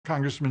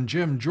Congressman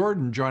Jim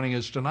Jordan joining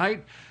us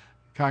tonight.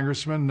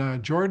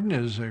 Congressman Jordan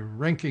is a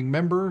ranking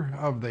member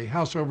of the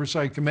House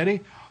Oversight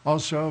Committee,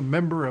 also a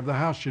member of the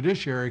House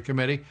Judiciary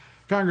Committee.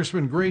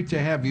 Congressman, great to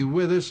have you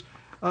with us.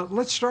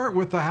 Let's start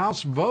with the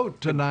House vote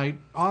tonight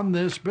on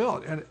this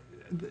bill. And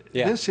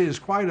this is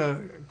quite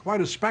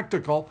a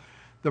spectacle.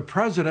 The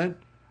president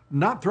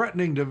not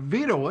threatening to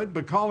veto it,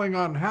 but calling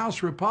on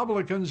House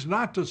Republicans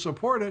not to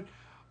support it.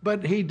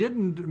 But he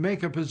didn't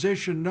make a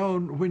position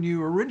known when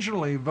you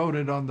originally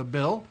voted on the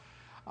bill.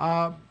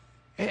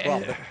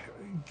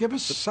 Give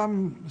us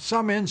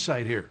some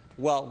insight here.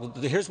 Well,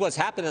 here's what's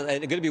happened, and I'm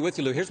going to be with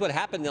you, Lou. Here's what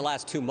happened in the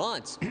last 2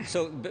 months.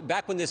 So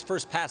back when this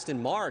first passed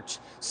in March,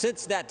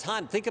 since that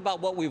time, think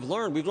about what we've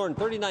learned. We've learned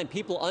 39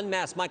 people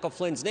unmasked Michael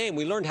Flynn's name.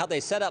 We learned how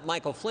they set up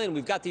Michael Flynn.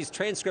 We've got these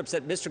transcripts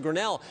that Mr.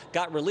 Grinnell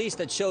got released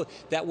that show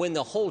that when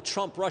the whole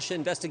Trump-Russia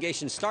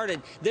investigation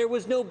started, there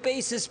was no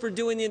basis for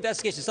doing the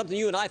investigation, something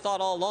you and I thought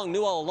all along,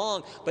 knew all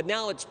along, but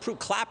now it's true.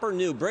 Clapper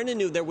knew, Brennan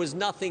knew there was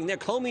nothing there,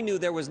 Comey knew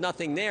there was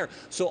nothing there.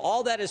 So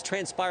all that has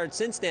transpired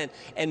since then,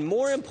 and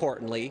more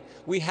importantly,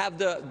 we have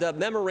the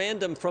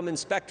memorandum from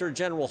Inspector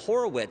General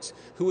Horowitz,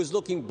 who is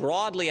looking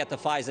broadly at the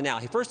FISA now.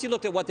 First, he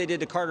looked at what they did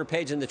to Carter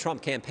Page in the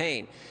Trump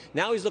campaign.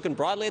 Now he's looking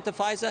broadly at the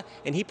FISA,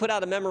 and he put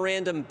out a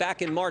memorandum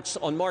back in March,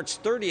 on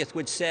March 30th,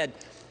 which said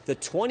the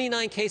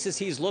 29 cases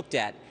he's looked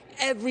at,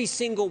 every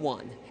single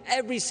one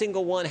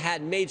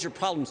had major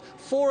problems.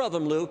 4 of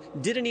them, Lou,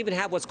 didn't even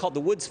have what's called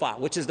the Woods file,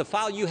 which is the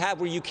file you have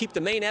where you keep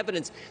the main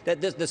evidence,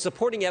 that the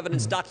supporting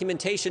evidence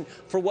documentation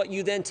for what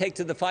you then take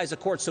to the FISA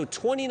court. So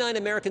 29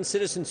 American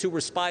citizens who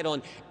were spied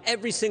on,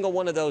 every single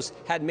one of those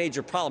had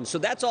major problems. So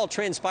that's all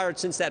transpired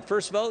since that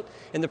first vote.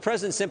 And the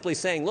president simply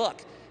saying,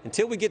 look,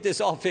 until we get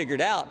this all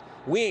figured out,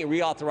 we ain't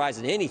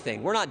reauthorizing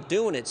anything. We're not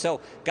doing it. So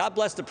God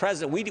bless the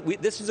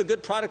president. This is a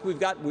good product we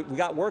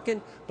got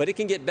working, but it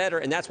can get better,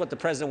 and that's what the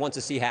president wants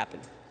to see happen.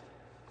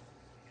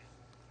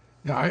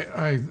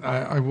 Yeah,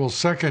 I will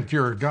second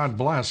your God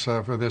bless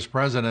for this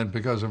president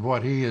because of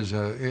what he has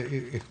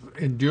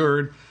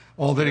endured,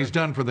 all that he's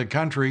done for the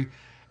country,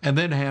 and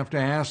then have to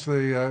ask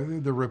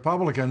the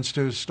Republicans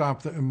to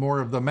stop more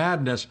of the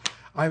madness.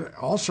 I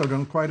also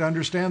don't quite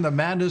understand the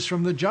madness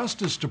from the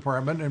Justice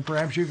Department, and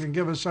perhaps you can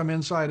give us some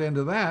insight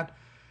into that.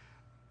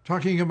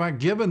 Talking about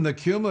given the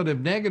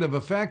cumulative negative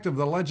effect of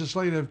the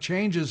legislative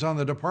changes on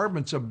the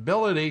department's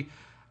ability,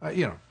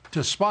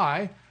 to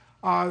spy,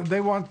 they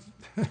want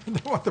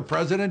the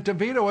president to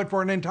veto it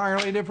for an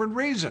entirely different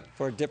reason.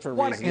 For a different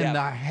reason. What in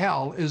the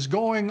hell is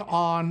going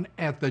on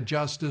at the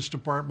Justice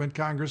Department,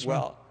 Congressman?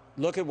 Well,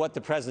 look at what the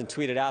president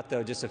tweeted out,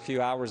 though, just a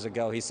few hours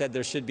ago. He said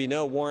there should be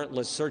no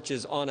warrantless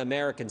searches on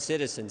American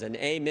citizens, and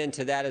amen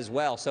to that as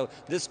well. So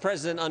this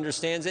president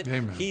understands it.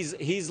 Amen.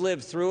 He's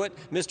lived through it.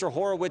 Mr.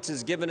 Horowitz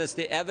has given us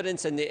the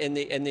evidence and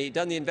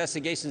done the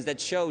investigations that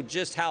show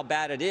just how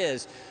bad it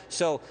is.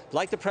 So,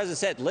 like the president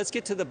said, let's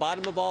get to the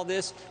bottom of all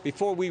this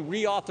before we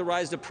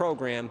reauthorize a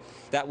program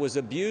that was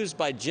abused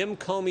by Jim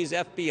Comey's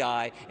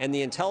FBI and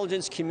the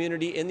intelligence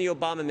community in the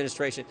Obama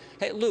administration.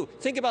 Hey, Lou,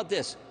 think about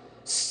this.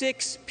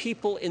 6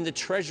 people in the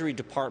Treasury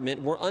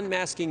Department were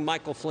unmasking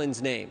Michael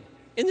Flynn's name.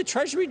 In the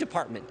Treasury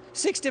Department,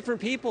 6 different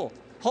people.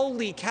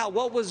 Holy cow,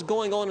 what was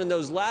going on in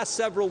those last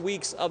several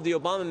weeks of the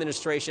Obama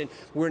administration?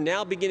 We're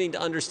now beginning to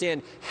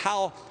understand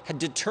how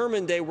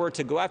determined they were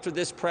to go after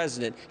this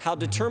president, how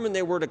determined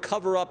they were to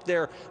cover up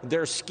their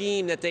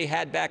scheme that they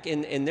had back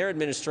in their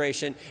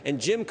administration. And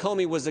Jim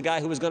Comey was the guy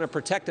who was going to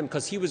protect them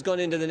because he was going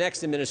into the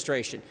next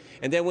administration.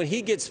 And then when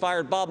he gets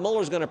fired, Bob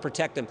Mueller's going to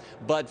protect him.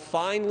 But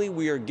finally,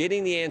 we are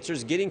getting the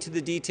answers, getting to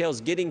the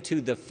details, getting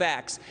to the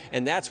facts.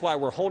 And that's why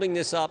we're holding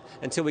this up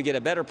until we get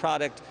a better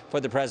product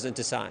for the president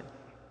to sign.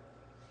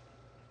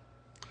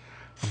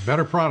 A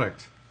better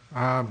product.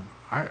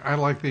 I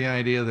like the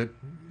idea that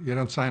you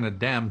don't sign a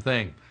damn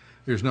thing.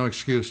 There's no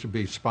excuse to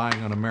be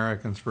spying on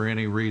Americans for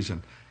any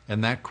reason,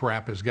 and that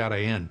crap has got to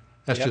end.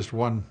 That's just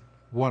one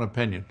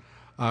opinion.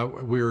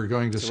 We are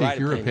going to seek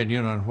your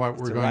opinion on what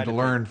we're going to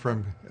learn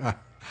from.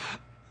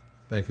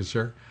 Thank you,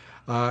 sir.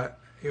 We're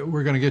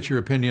going to get your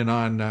opinion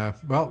on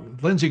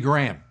Lindsey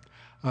Graham,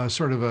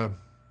 sort of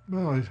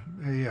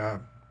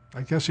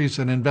I guess he's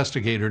an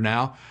investigator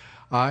now.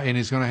 And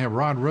he's going to have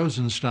Rod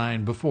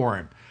Rosenstein before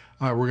him.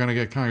 We're going to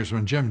get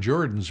Congressman Jim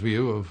Jordan's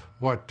view of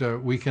what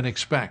we can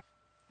expect.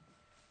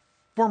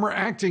 Former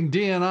acting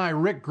DNI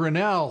Rick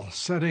Grinnell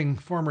setting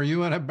former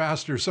UN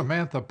Ambassador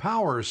Samantha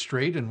Power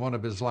straight in one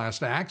of his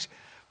last acts.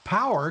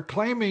 Power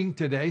claiming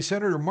today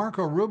Senator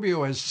Marco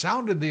Rubio has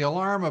sounded the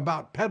alarm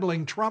about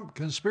peddling Trump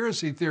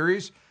conspiracy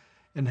theories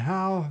and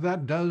how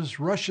that does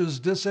Russia's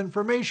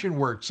disinformation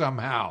work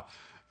somehow.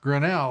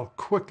 Grinnell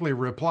quickly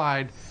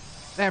replied,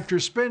 after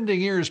spending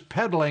years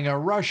peddling a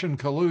Russian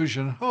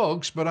collusion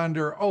hoax, but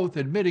under oath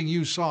admitting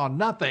you saw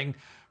nothing,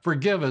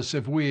 forgive us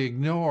if we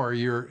ignore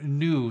your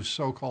new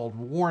so-called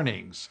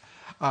warnings.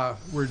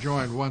 We're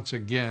joined once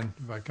again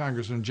by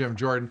Congressman Jim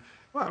Jordan.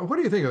 Well, what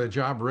do you think of the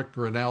job Rick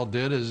Grinnell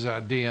did as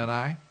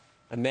DNI?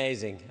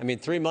 Amazing. I mean,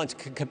 3 months,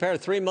 compare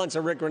 3 months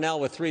of Rick Grinnell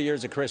with 3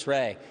 years of Chris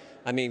Wray.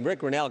 I mean, Rick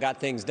Grenell got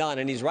things done,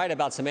 and he's right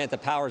about Samantha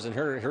Powers and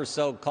her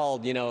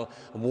so-called,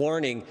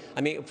 warning.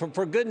 I mean,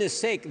 for goodness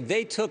sake,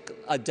 they took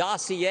a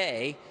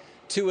dossier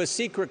to a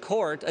secret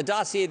court, a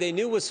dossier they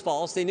knew was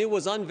false, they knew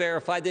was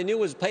unverified, they knew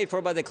was paid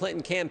for by the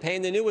Clinton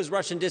campaign, they knew was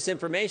Russian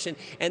disinformation,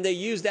 and they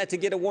used that to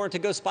get a warrant to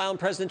go spy on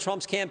President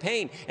Trump's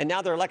campaign. And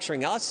now they're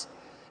lecturing us?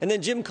 And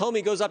then Jim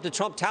Comey goes up to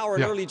Trump Tower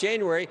in early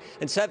January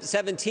in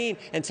 17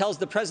 and tells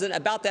the president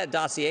about that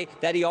dossier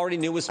that he already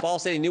knew was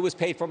false, that he knew was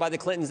paid for by the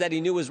Clintons, that he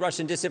knew was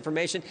Russian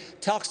disinformation,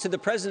 talks to the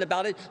president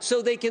about it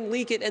so they can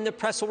leak it and the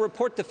press will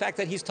report the fact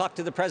that he's talked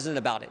to the president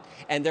about it.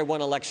 And they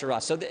want to lecture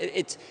us. So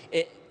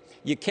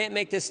you can't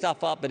make this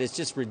stuff up, but it's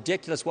just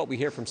ridiculous what we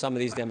hear from some of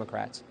these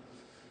Democrats.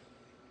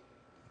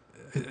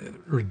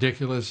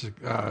 Ridiculous,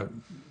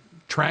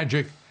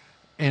 tragic.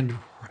 And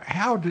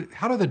how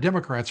do the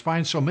Democrats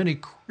find so many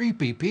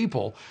creepy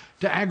people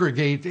to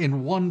aggregate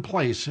in one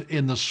place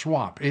in the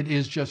swamp? It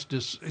is just,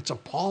 it's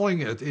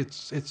appalling.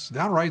 It's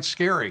downright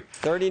scary.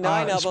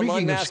 39 of them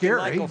unmasking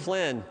Michael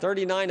Flynn.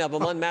 39 of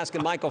them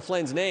unmasking Michael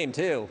Flynn's name,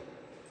 too.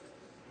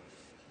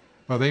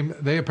 Well,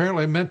 they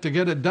apparently meant to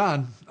get it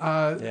done.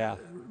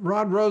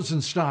 Rod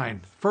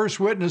Rosenstein, first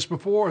witness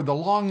before the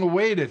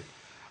long-awaited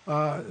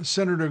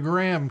Senator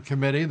Graham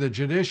committee, the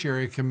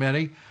Judiciary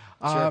Committee.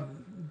 Sure.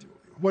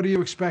 What do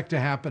you expect to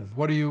happen?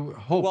 What do you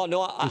hope? Well,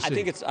 no, I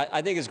think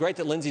it's great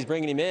that Lindsey's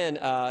bringing him in.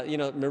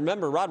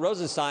 Remember, Rod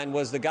Rosenstein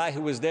was the guy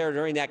who was there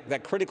during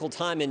that critical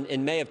time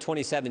in May of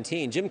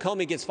 2017. Jim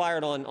Comey gets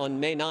fired on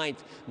May 9th.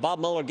 Bob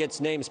Mueller gets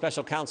named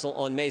special counsel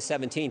on May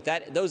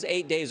 17th. Those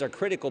 8 days are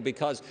critical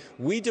because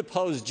we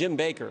deposed Jim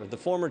Baker, the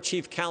former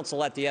chief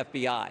counsel at the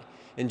FBI.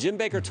 And Jim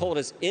Baker told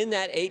us in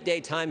that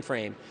 8-day time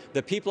frame,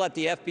 the people at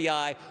the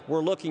FBI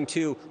were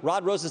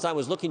Rod Rosenstein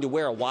was looking to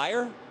wear a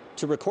wire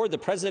to record the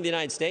President of the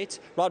United States.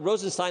 Rod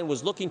Rosenstein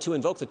was looking to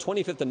invoke the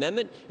 25th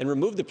Amendment and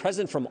remove the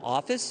President from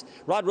office.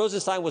 Rod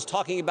Rosenstein was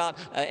talking about,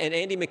 and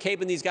Andy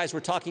McCabe and these guys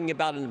were talking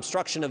about an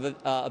obstruction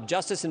of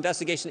justice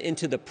investigation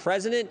into the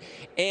President.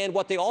 And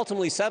what they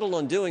ultimately settled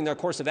on doing, their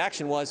course of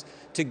action, was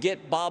to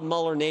get Bob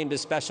Mueller named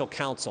as special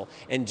counsel.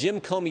 And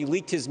Jim Comey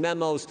leaked his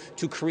memos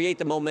to create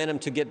the momentum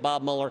to get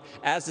Bob Mueller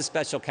as the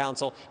special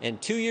counsel.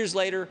 And 2 years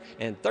later,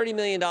 and $30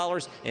 million,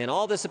 and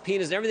all the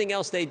subpoenas and everything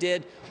else they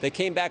did, they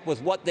came back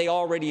with what they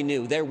already knew.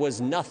 There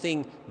was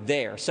nothing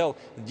there. So,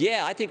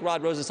 yeah, I think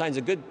Rod Rosenstein's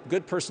a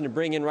good person to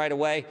bring in right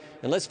away.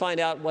 And let's find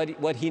out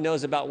what he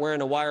knows about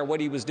wearing a wire, what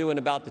he was doing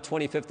about the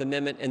 25th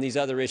Amendment and these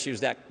other issues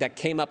that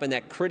came up in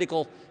that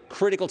critical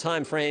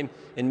time frame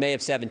in May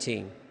of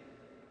 17.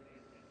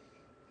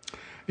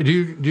 Do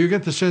you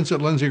get the sense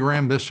that Lindsey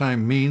Graham this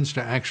time means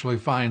to actually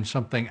find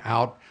something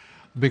out?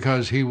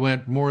 Because he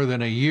went more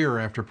than a year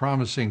after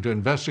promising to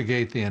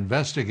investigate the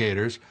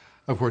investigators.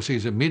 Of course,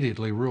 he's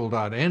immediately ruled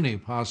out any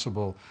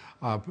possible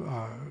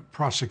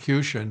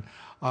prosecution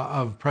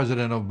of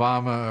President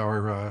Obama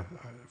or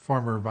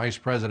former Vice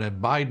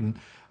President Biden.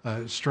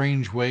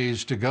 Strange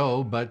ways to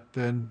go, but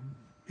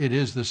it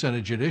is the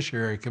Senate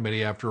Judiciary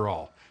Committee after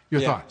all.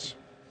 Your thoughts?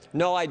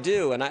 No, I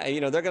do. And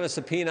they're going to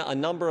subpoena a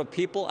number of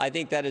people. I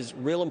think that is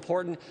real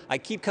important. I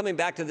keep coming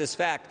back to this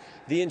fact.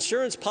 The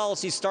insurance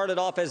policy started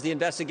off as the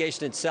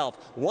investigation itself.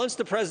 Once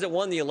the president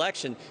won the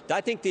election, I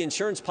think the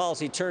insurance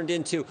policy turned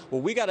into,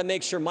 well, we got to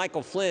make sure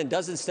Michael Flynn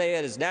doesn't stay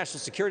as national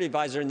security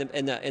advisor in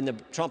the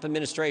Trump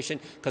administration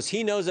because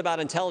he knows about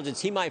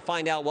intelligence. He might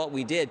find out what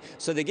we did.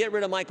 So they get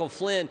rid of Michael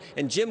Flynn,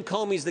 and Jim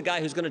Comey's the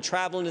guy who's going to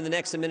travel into the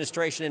next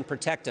administration and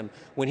protect him.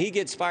 When he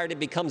gets fired, it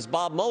becomes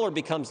Bob Mueller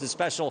becomes the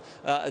special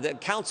the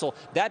counsel.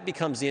 That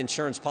becomes the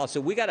insurance policy.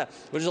 So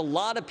there's a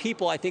lot of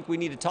people I think we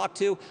need to talk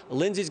to.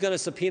 Lindsey's going to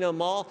subpoena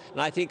them all, and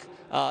I think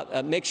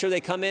make sure they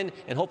come in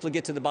and hopefully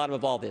get to the bottom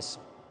of all this.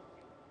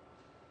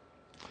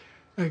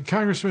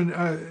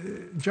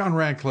 Congressman John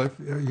Ratcliffe,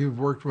 you've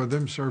worked with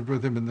him, served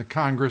with him in the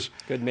Congress.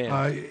 Good man.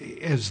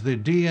 As the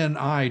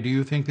DNI, do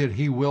you think that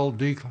he will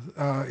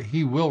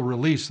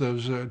release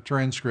those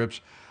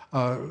transcripts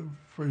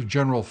for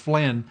General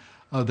Flynn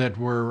that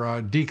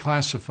were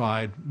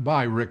declassified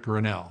by Rick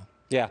Grenell?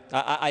 Yeah,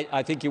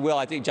 I think he will.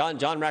 I think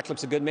John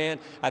Ratcliffe's a good man.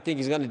 I think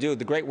he's going to do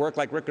the great work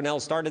like Rick Grenell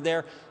started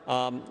there.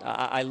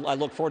 I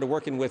look forward to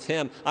working with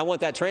him. I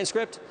want that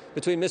transcript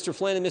between Mr.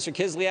 Flynn and Mr.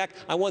 Kislyak.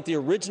 I want the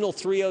original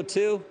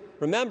 302.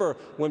 Remember,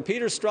 when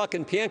Peter Strzok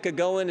and Pienka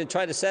go in and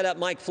try to set up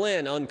Mike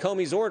Flynn on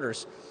Comey's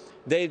orders,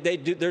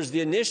 there's the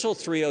initial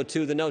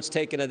 302, the notes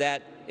taken of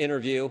that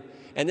interview,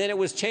 and then it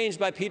was changed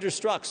by Peter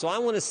Strzok. So I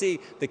want to see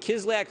the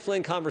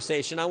Kislyak-Flynn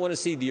conversation. I want to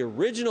see the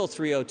original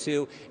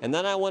 302, and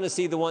then I want to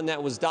see the one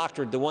that was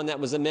doctored, the one that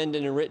was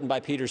amended and written by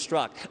Peter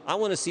Strzok. I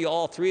want to see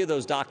all three of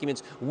those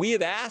documents. We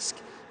have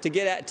asked to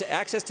get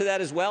access to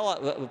that as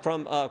well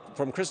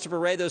from Christopher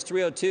Wray, those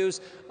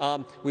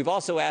 302s. We've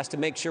also asked to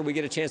make sure we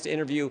get a chance to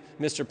interview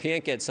Mr.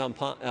 Pienka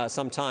at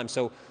some time.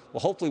 So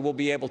hopefully we'll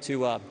be able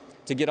to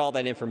get all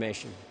that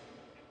information.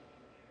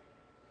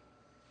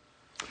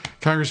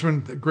 Congressman,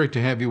 great to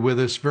have you with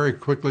us. Very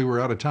quickly, we're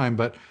out of time,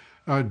 but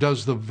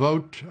does the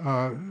vote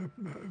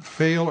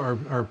fail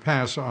or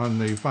pass on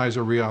the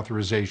FISA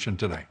reauthorization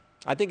today?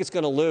 I think it's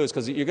going to lose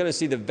because you're going to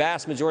see the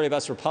vast majority of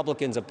us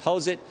Republicans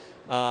oppose it,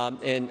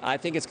 and I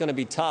think it's going to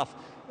be tough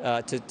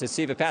to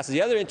see if it passes.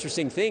 The other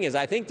interesting thing is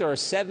I think there are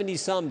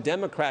 70-some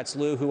Democrats,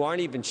 Lou, who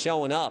aren't even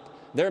showing up.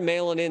 They're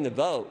mailing in the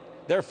vote.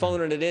 They're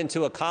phoning it in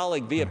to a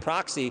colleague via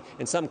proxy,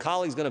 and some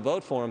colleague's going to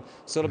vote for them.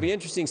 So it'll be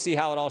interesting to see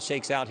how it all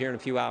shakes out here in a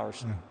few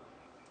hours. Yeah.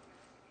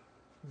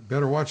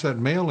 Better watch that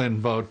mail-in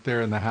vote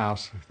there in the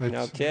House.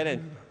 No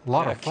kidding. A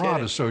lot of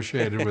fraud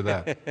associated with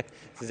that.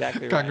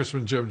 Exactly right.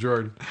 Congressman Jim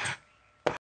Jordan.